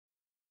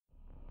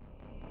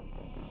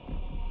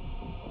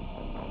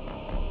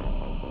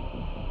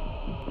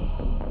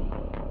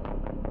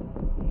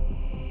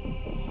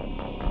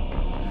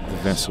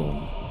Vessel.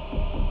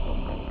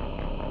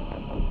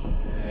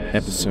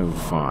 Episode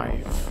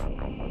 5.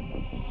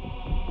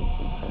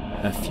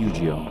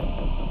 Effugio.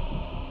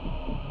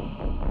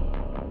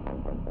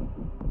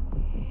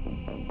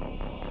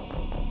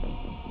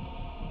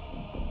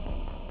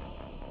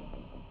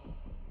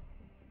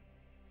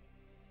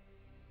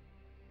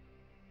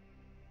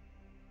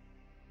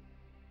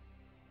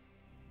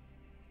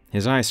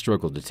 His eyes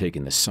struggled to take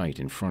in the sight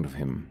in front of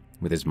him,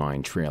 with his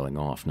mind trailing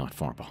off not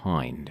far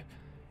behind.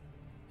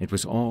 It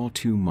was all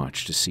too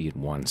much to see at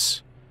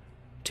once,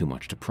 too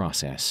much to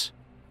process,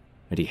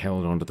 and he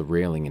held onto the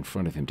railing in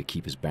front of him to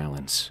keep his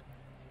balance.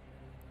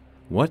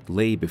 What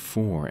lay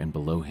before and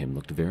below him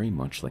looked very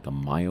much like a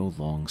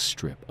mile-long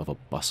strip of a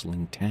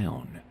bustling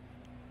town.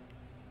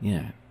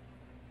 Yet,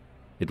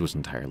 it was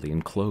entirely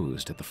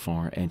enclosed at the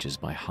far edges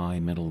by high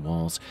metal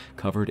walls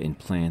covered in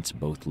plants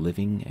both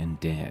living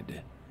and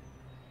dead.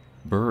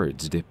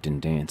 Birds dipped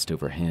and danced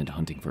overhead,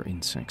 hunting for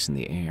insects in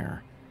the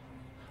air.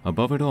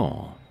 Above it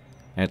all,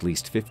 at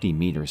least 50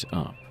 meters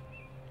up,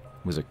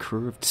 was a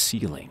curved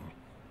ceiling,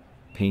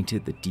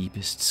 painted the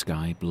deepest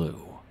sky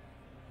blue.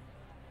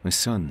 The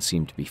sun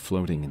seemed to be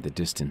floating in the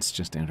distance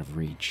just out of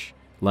reach,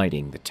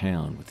 lighting the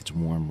town with its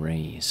warm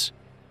rays.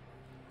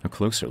 A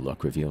closer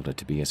look revealed it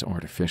to be as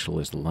artificial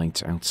as the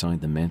lights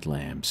outside the med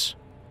labs.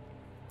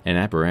 An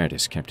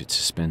apparatus kept it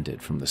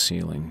suspended from the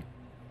ceiling,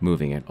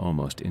 moving it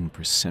almost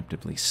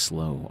imperceptibly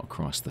slow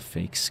across the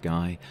fake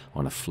sky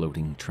on a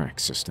floating track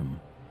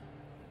system.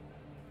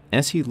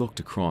 As he looked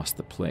across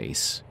the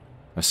place,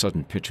 a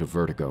sudden pitch of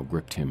vertigo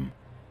gripped him,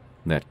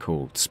 that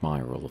cold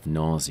spiral of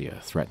nausea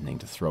threatening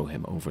to throw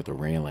him over the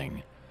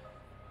railing.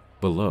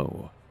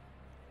 Below,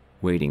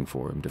 waiting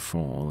for him to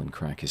fall and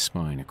crack his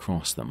spine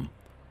across them,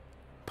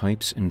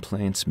 pipes and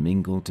plants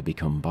mingled to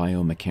become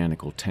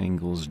biomechanical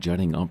tangles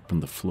jutting up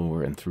from the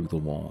floor and through the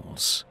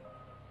walls.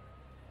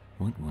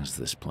 What was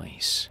this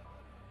place?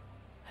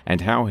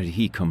 And how had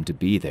he come to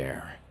be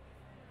there?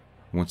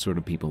 What sort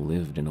of people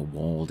lived in a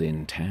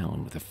walled-in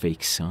town with a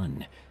fake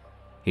sun?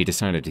 He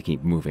decided to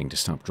keep moving to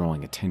stop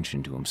drawing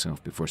attention to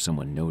himself before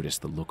someone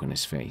noticed the look on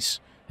his face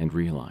and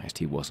realized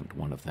he wasn't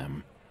one of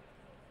them.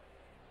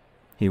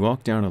 He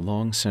walked down a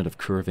long set of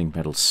curving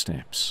metal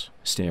steps,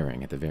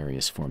 staring at the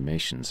various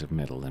formations of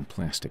metal and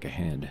plastic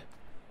ahead.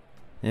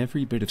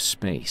 Every bit of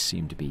space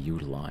seemed to be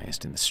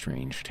utilized in the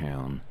strange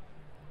town,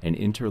 an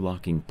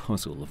interlocking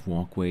puzzle of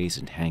walkways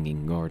and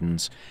hanging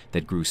gardens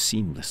that grew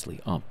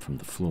seamlessly up from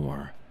the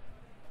floor.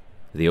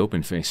 The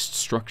open-faced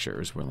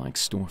structures were like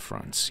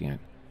storefronts, yet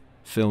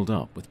filled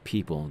up with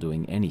people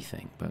doing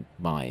anything but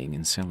buying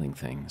and selling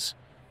things.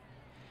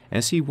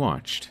 As he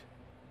watched,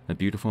 a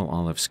beautiful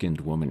olive-skinned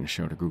woman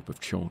showed a group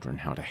of children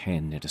how to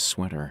hand-knit a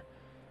sweater.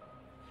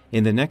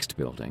 In the next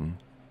building,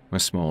 a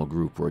small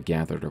group were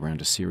gathered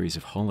around a series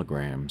of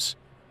holograms,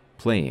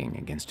 playing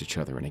against each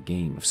other in a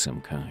game of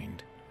some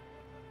kind.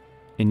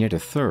 In yet a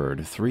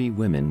third, 3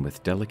 women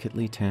with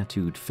delicately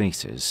tattooed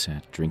faces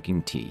sat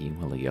drinking tea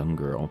while a young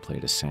girl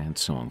played a sad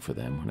song for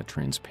them on a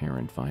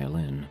transparent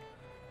violin.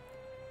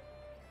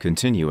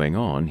 Continuing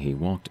on, he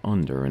walked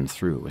under and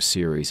through a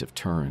series of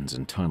turns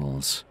and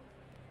tunnels.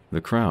 The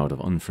crowd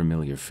of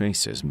unfamiliar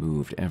faces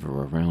moved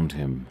ever around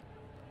him.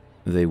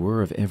 They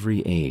were of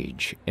every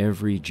age,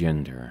 every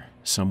gender,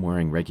 some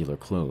wearing regular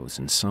clothes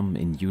and some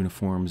in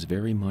uniforms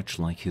very much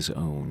like his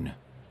own,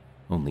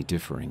 only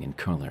differing in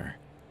color.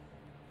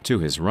 To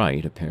his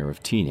right, a pair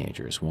of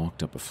teenagers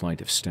walked up a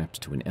flight of steps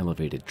to an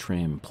elevated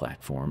tram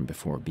platform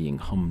before being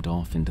hummed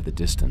off into the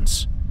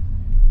distance.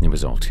 It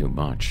was all too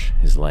much.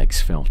 His legs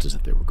felt as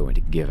if they were going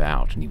to give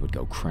out and he would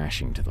go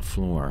crashing to the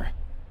floor.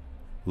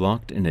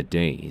 Locked in a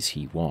daze,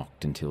 he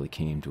walked until he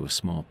came to a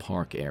small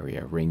park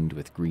area ringed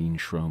with green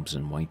shrubs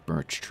and white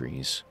birch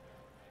trees.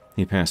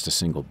 He passed a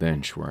single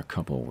bench where a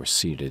couple were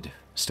seated,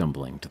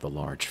 stumbling to the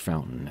large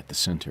fountain at the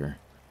center.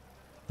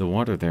 The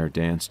water there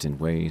danced in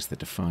ways that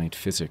defied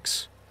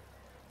physics,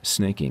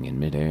 snaking in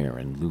midair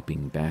and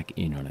looping back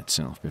in on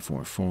itself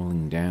before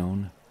falling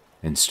down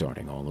and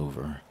starting all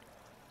over.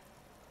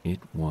 It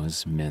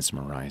was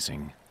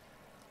mesmerizing,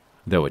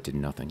 though it did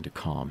nothing to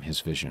calm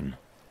his vision.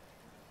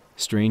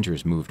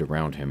 Strangers moved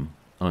around him,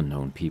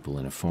 unknown people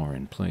in a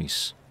foreign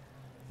place,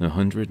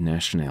 100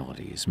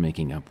 nationalities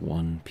making up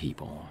one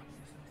people.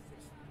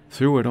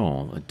 Through it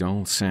all, a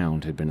dull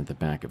sound had been at the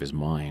back of his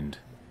mind,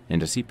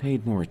 and as he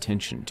paid more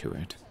attention to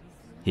it,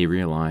 he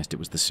realized it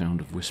was the sound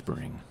of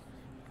whispering.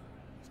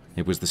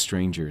 It was the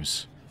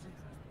strangers.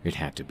 It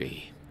had to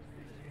be.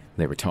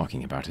 They were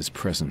talking about his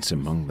presence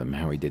among them,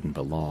 how he didn't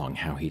belong,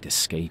 how he'd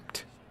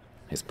escaped.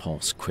 His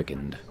pulse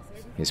quickened,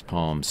 his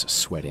palms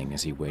sweating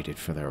as he waited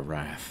for their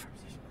wrath.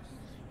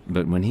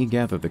 But when he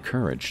gathered the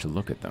courage to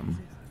look at them,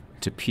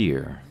 to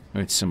peer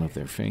at some of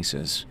their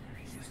faces,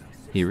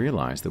 he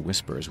realized the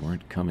whispers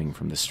weren't coming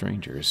from the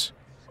strangers.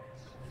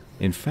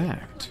 In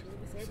fact,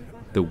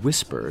 the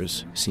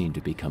whispers seemed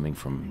to be coming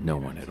from no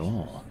one at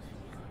all.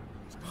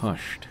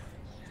 Hushed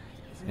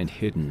and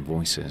hidden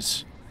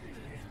voices,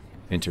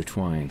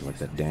 intertwined like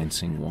the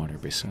dancing water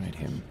beside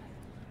him.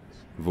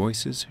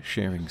 voices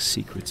sharing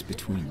secrets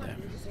between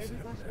them,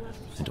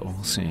 and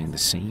all saying the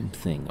same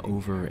thing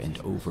over and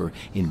over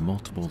in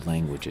multiple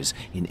languages,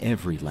 in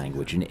every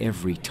language, in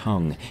every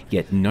tongue,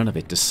 yet none of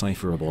it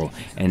decipherable,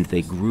 and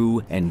they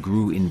grew and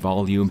grew in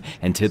volume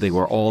until they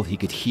were all he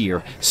could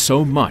hear,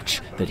 so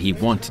much that he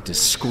wanted to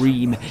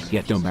scream,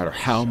 yet no matter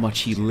how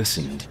much he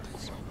listened,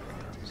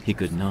 he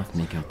could not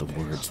make out the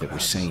words they were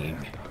saying.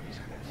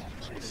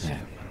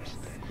 That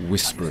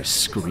whisperous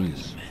scream,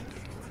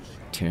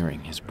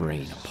 tearing his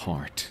brain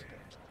apart.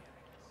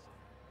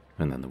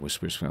 And then the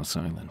whispers fell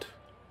silent,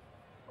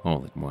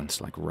 all at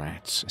once like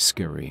rats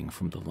scurrying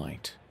from the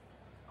light.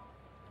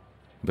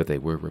 But they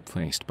were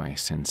replaced by a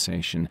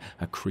sensation,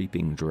 a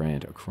creeping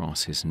dread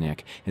across his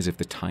neck, as if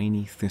the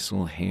tiny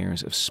thistle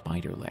hairs of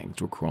spider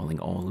legs were crawling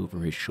all over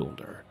his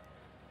shoulder.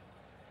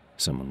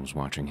 Someone was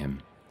watching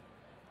him.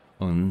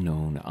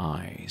 Unknown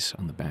eyes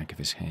on the back of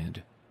his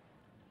head.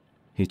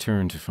 He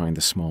turned to find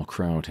the small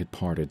crowd had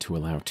parted to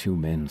allow 2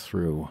 men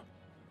through.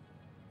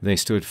 They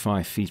stood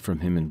 5 feet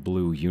from him in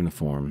blue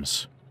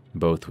uniforms,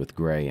 both with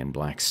gray and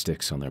black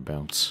sticks on their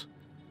belts.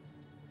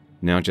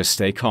 "Now just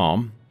stay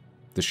calm,"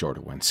 the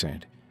shorter one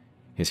said.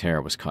 His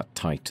hair was cut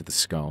tight to the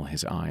skull,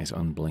 his eyes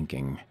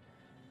unblinking.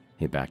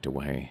 He backed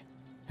away,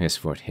 his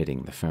foot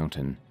hitting the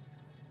fountain.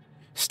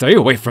 "Stay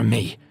away from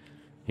me,"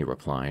 he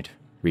replied,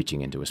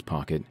 reaching into his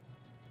pocket.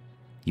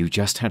 "You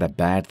just had a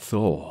bad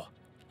thaw.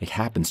 It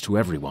happens to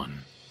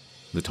everyone,"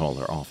 the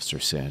taller officer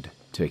said,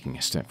 taking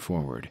a step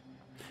forward.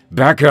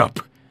 "Back up!"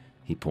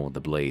 He pulled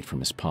the blade from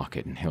his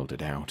pocket and held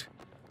it out.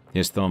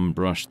 His thumb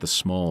brushed the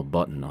small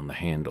button on the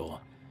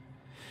handle.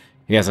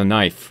 "He has a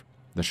knife."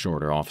 The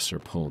shorter officer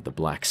pulled the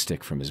black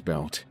stick from his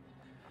belt.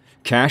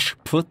 "Cash,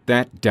 put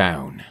that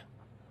down."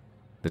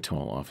 The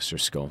tall officer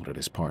scolded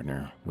his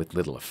partner, with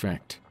little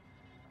effect.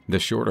 The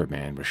shorter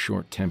man was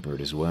short-tempered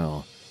as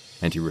well,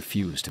 and he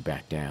refused to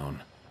back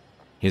down.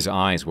 His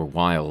eyes were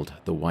wild,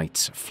 the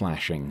whites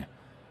flashing.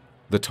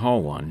 The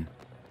tall one,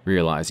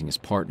 realizing his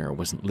partner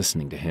wasn't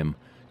listening to him,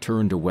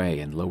 turned away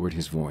and lowered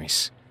his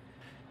voice.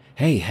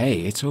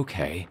 Hey, it's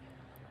okay.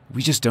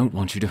 We just don't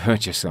want you to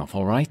hurt yourself,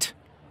 all right?"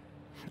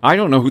 "I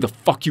don't know who the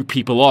fuck you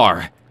people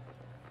are."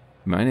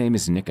 "My name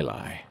is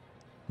Nikolai.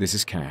 This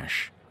is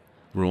Cash.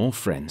 We're all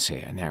friends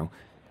here. Now,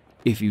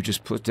 if you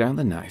just put down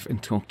the knife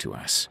and talk to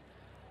us,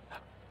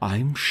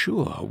 I'm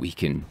sure we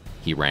can..."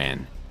 He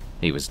ran.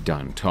 He was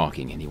done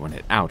talking and he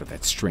wanted out of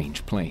that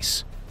strange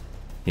place.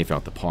 He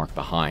felt the park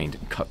behind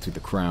and cut through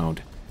the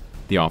crowd.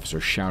 The officer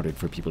shouted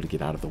for people to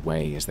get out of the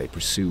way as they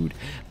pursued,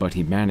 but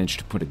he managed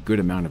to put a good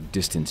amount of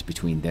distance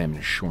between them in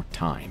a short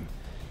time.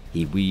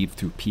 He weaved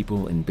through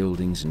people and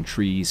buildings and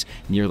trees,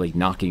 nearly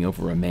knocking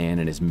over a man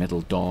and his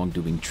metal dog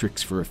doing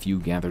tricks for a few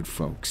gathered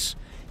folks.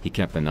 He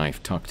kept the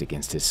knife tucked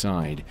against his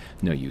side,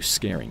 no use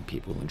scaring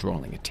people and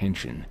drawing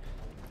attention.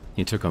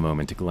 He took a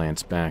moment to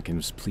glance back and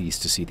was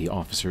pleased to see the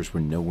officers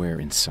were nowhere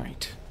in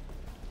sight.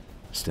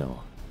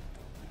 Still,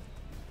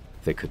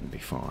 they couldn't be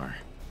far.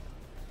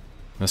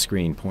 A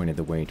screen pointed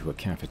the way to a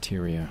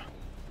cafeteria.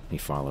 He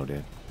followed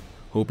it,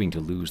 hoping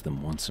to lose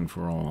them once and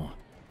for all.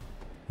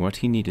 What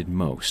he needed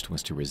most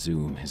was to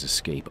resume his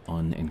escape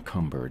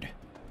unencumbered,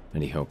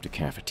 and he hoped a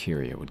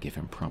cafeteria would give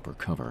him proper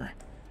cover.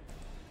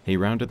 He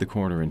rounded the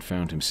corner and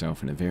found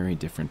himself in a very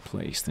different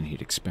place than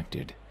he'd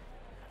expected.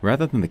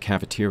 Rather than the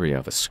cafeteria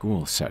of a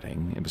school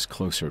setting, it was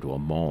closer to a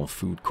mall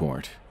food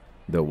court,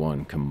 though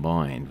one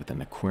combined with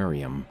an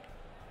aquarium.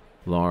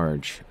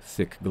 Large,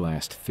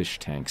 thick-glassed fish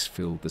tanks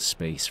filled the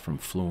space from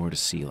floor to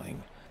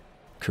ceiling,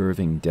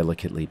 curving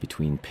delicately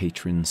between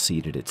patrons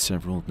seated at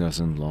several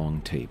dozen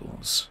long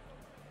tables.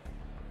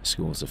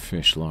 Schools of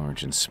fish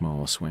large and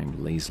small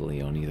swam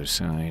lazily on either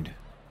side,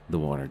 the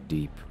water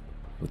deep,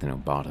 with no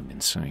bottom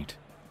in sight,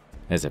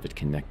 as if it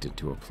connected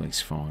to a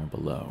place far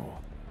below.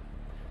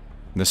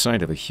 The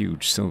sight of a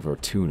huge silver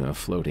tuna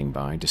floating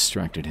by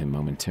distracted him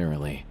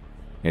momentarily,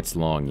 its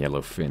long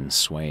yellow fins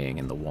swaying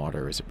in the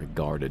water as it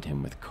regarded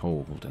him with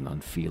cold and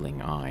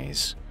unfeeling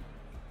eyes.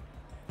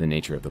 The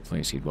nature of the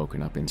place he'd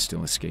woken up in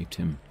still escaped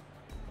him.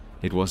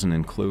 It was an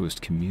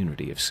enclosed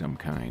community of some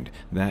kind,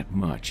 that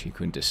much he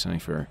couldn't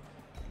decipher.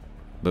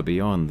 But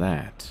beyond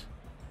that,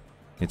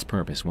 its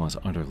purpose was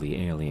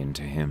utterly alien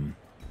to him.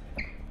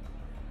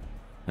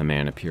 A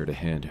man appeared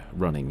ahead,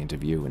 running into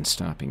view and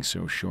stopping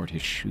so short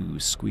his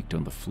shoes squeaked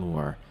on the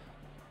floor,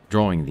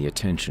 drawing the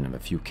attention of a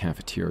few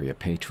cafeteria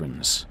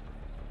patrons.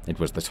 It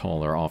was the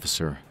taller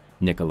officer,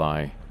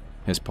 Nikolai,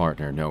 his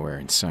partner nowhere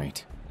in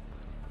sight.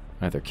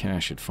 Either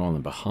Cash had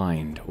fallen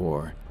behind,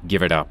 or...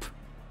 "Give it up,"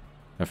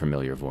 a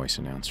familiar voice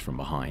announced from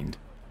behind.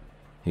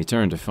 He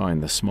turned to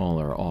find the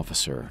smaller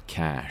officer,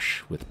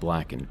 Cash, with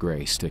black and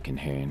gray stick in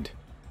hand.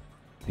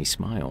 He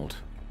smiled,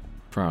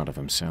 proud of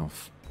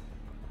himself.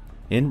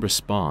 In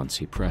response,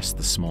 he pressed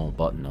the small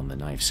button on the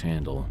knife's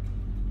handle.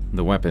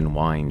 The weapon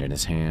whined in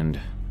his hand,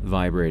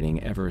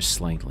 vibrating ever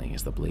slightly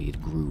as the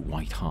blade grew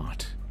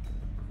white-hot.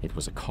 It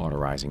was a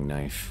cauterizing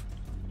knife.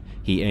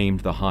 He aimed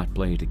the hot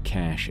blade at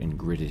Cash and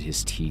gritted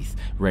his teeth,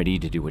 ready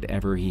to do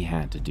whatever he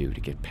had to do to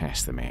get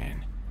past the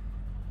man.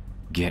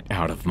 "Get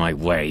out of my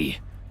way,"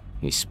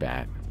 he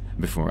spat,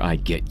 "before I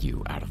get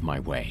you out of my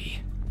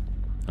way."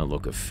 A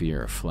look of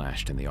fear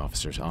flashed in the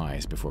officer's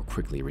eyes before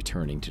quickly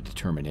returning to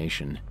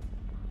determination.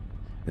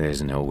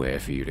 "There's nowhere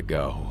for you to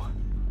go."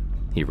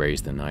 He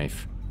raised the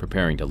knife,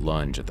 preparing to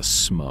lunge at the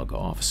smug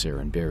officer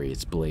and bury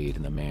its blade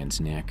in the man's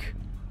neck.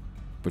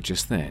 But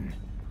just then,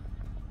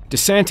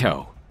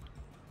 "DeSanto!"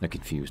 A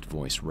confused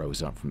voice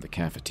rose up from the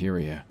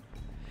cafeteria.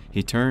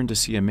 He turned to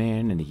see a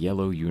man in a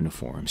yellow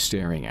uniform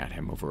staring at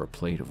him over a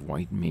plate of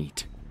white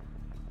meat.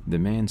 The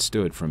man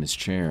stood from his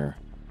chair,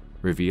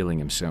 revealing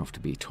himself to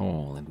be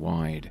tall and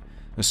wide,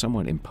 a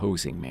somewhat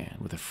imposing man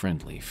with a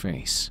friendly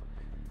face.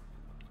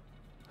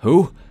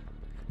 "Who?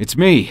 It's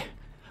me,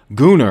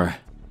 Gunnar."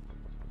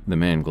 The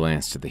man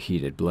glanced at the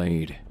heated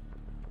blade.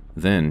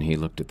 Then he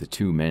looked at the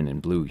two men in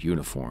blue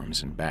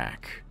uniforms and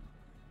back.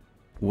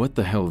 "What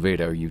the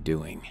Helvete are you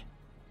doing?"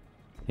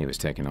 He was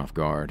taken off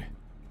guard.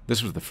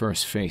 This was the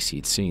first face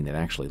he'd seen that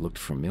actually looked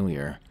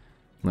familiar,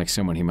 like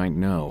someone he might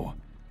know,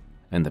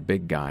 and the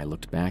big guy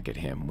looked back at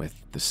him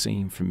with the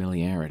same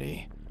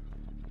familiarity.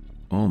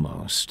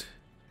 Almost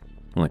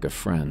like a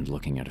friend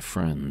looking at a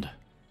friend.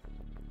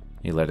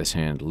 He let his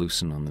hand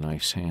loosen on the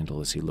knife's handle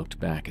as he looked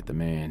back at the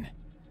man.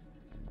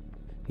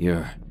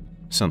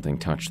 Something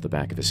touched the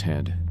back of his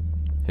head.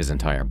 His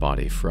entire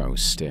body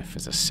froze stiff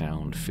as a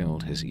sound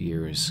filled his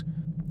ears.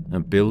 A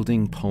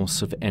building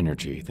pulse of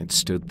energy that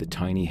stood the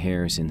tiny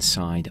hairs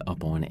inside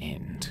up on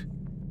end.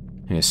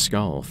 His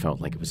skull felt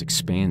like it was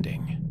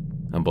expanding,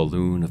 a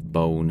balloon of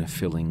bone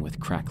filling with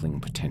crackling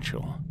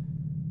potential.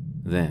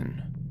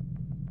 Then,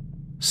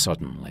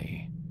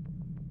 suddenly,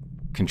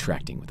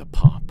 contracting with a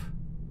pop.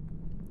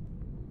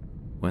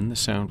 When the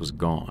sound was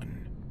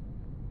gone,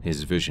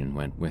 his vision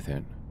went with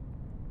it.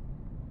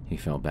 He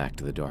fell back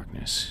to the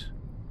darkness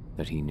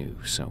that he knew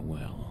so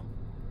well.